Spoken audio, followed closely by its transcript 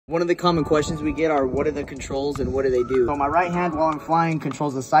One of the common questions we get are, what are the controls and what do they do? So my right hand while I'm flying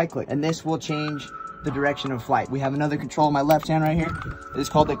controls the cyclic, and this will change the direction of flight. We have another control on my left hand right here. It's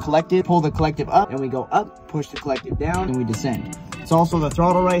called the collective. Pull the collective up and we go up, push the collective down and we descend. It's also the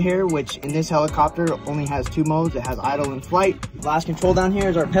throttle right here, which in this helicopter only has 2 modes. It has idle and flight. Last control down here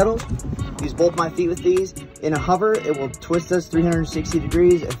is our pedals. Use both my feet with these. In a hover, it will twist us 360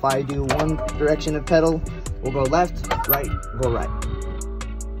 degrees. If I do one direction of pedal, we'll go left, right, go right.